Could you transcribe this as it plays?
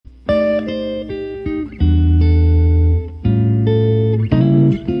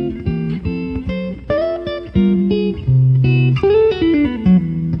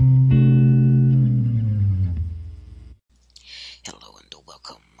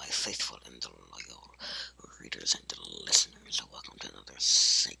and the loyal readers and the listeners. Welcome to another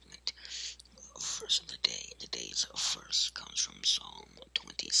segment of Verse of the Day. Today's verse comes from Psalm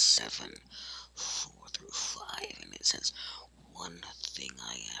 27, 4 through 5, and it says, "One thing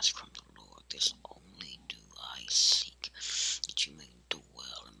I ask from the Lord, this only do I seek, that you may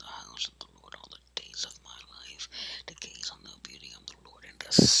dwell in the house of the Lord all the days of my life, to gaze on the beauty of the Lord and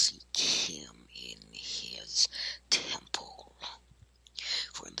to seek him in his temple.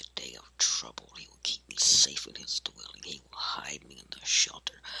 For in the day of trouble he will keep me safe in his dwelling. He will hide me in the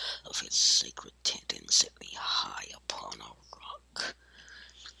shelter of his sacred tent and set me high upon a rock."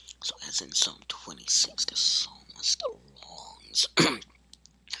 So as in Psalm 26, the psalmist longs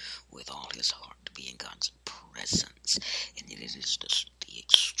with all his heart to be in God's presence, and it is the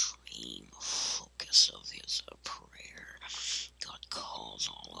extreme focus of his prayer. God calls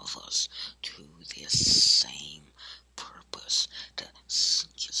all of us to this same purpose, to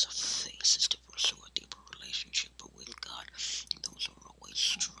seek his face, is to pursue a deeper relationship with God. And those who are always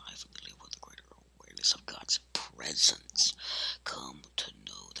striving to live with a greater awareness of God's presence come to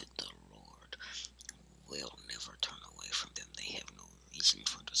know that the Lord will never turn away from them. They have no reason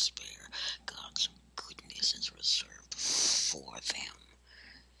for despair. God's goodness is reserved for them,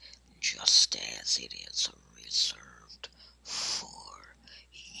 just as it is reserved for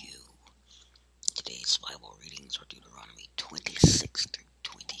you. Today's Bible readings are Deuteronomy 26 through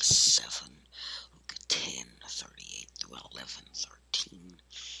 27, Luke 10, 38 through 11, 13,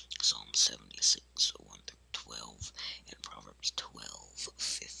 Psalm 76, 1 through 12, and Proverbs 12,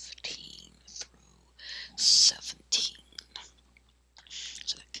 15 through 17.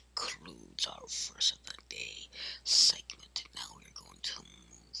 So that concludes our verse of the day segment. Now we're going to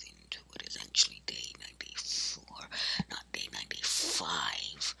move into what is actually day 94, not day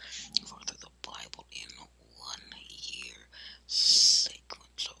 95, for the Bible in 1 year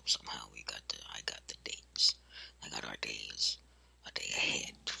segment. So somehow I got the dates. I got our days a day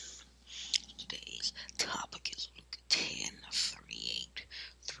ahead. Today's topic is Luke 10, 38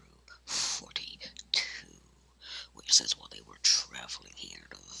 through 42, which says, "While they were traveling, he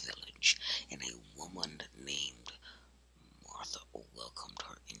entered a village, and a woman named Martha welcomed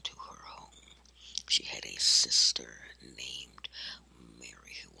her into her home. She had a sister named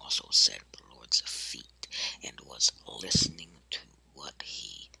Mary, who also sat at the Lord's feet and was listening to what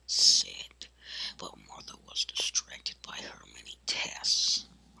he said. But Martha was distracted by her many tasks.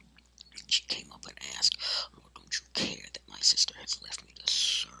 She came up and asked, 'Lord, don't you care that my sister has left me to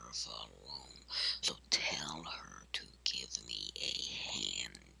serve alone? So tell her to give me a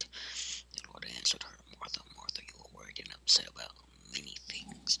hand.' The Lord answered her, 'Martha, Martha, you are worried and upset about many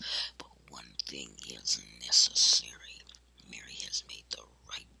things, but one thing is necessary. Mary has made the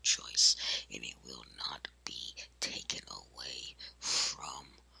right choice, and it will not be taken away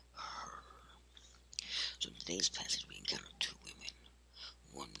from her.'" So in today's passage we encounter two women,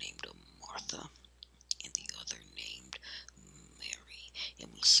 one named Martha and the other named Mary.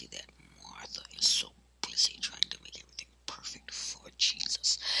 And we see that Martha is so busy trying to make everything perfect for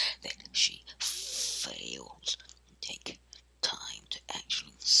Jesus that she fails to take time to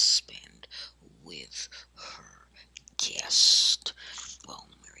actually spend with her guest. Well,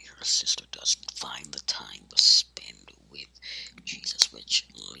 Mary, her sister, does find the time to spend with Jesus, which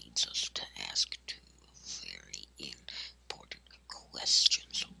leads us to ask two very important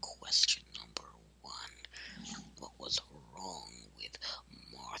questions. So question number one: what was wrong with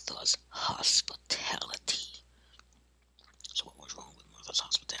Martha's hospitality? So what was wrong with Martha's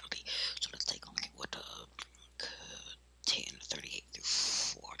hospitality? So let's take a look at what 10, 38 through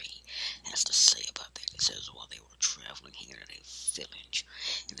 40 has to say about that. It says, "While they were traveling here in a village,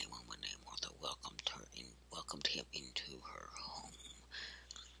 and a woman named Martha welcomed him into her home.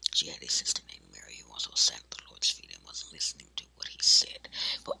 She had a sister named Mary, who also sat at the Lord's feet and was listening to what he said.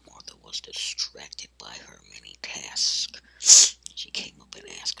 But Martha was distracted by her many tasks. She came up and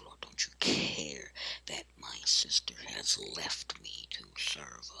asked, 'Lord, don't you care that my sister has left me to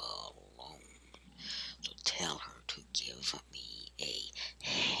serve alone? So tell her to give me a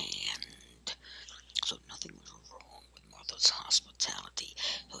hand.' So nothing was wrong with Martha's hospitality.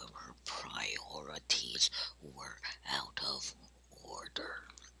 However, her priorities were out of order.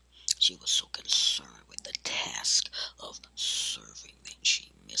 She was so concerned with the task of serving that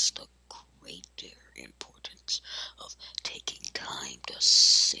she missed the greater importance of taking time to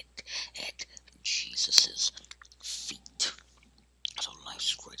sit at Jesus' feet. So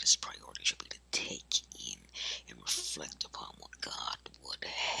life's greatest priority should be to take in and reflect upon what God would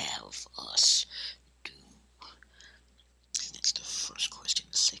have us do. And that's the first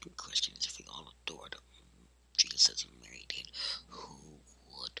question. The second question is, if we all adored Jesus as Mary did, who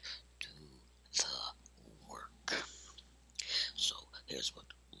would do That's what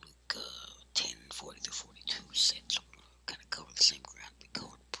Luke 10:40 through 42 said. So we're going to kind of cover the same ground we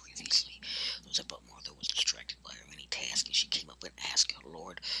covered previously. It was about Martha was distracted by her many tasks, and she came up and asked her,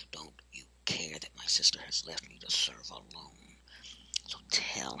 Lord, don't you care that my sister has left me to serve alone? So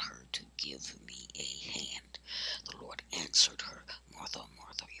tell her to give me a hand. The Lord answered her, Martha,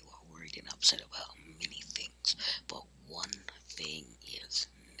 Martha, you are worried and upset about many things, but one thing is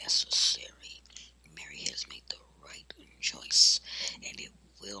necessary. Mary has made the right choice, and it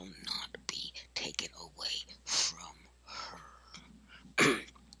will not be taken away from her.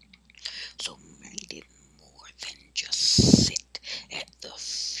 So Mary did more than just sit at the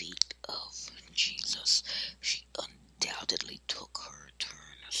feet of Jesus. She undoubtedly took her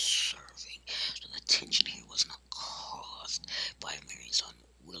turn serving. So the tension here was not caused by Mary's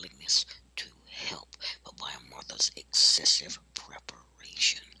unwillingness to help, but by Martha's excessive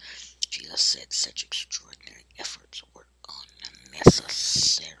preparation. Jesus said such extraordinary efforts were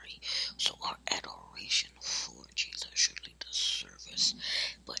unnecessary. So our adoration for Jesus should lead to service,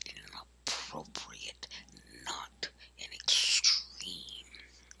 but in an appropriate, not an extreme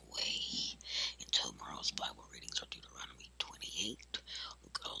way. In tomorrow's Bible readings are Deuteronomy 28,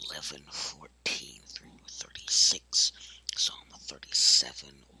 Luke 11:14 through 36, Psalm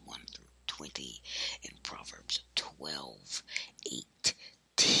 37, 1 through 20, and Proverbs 12,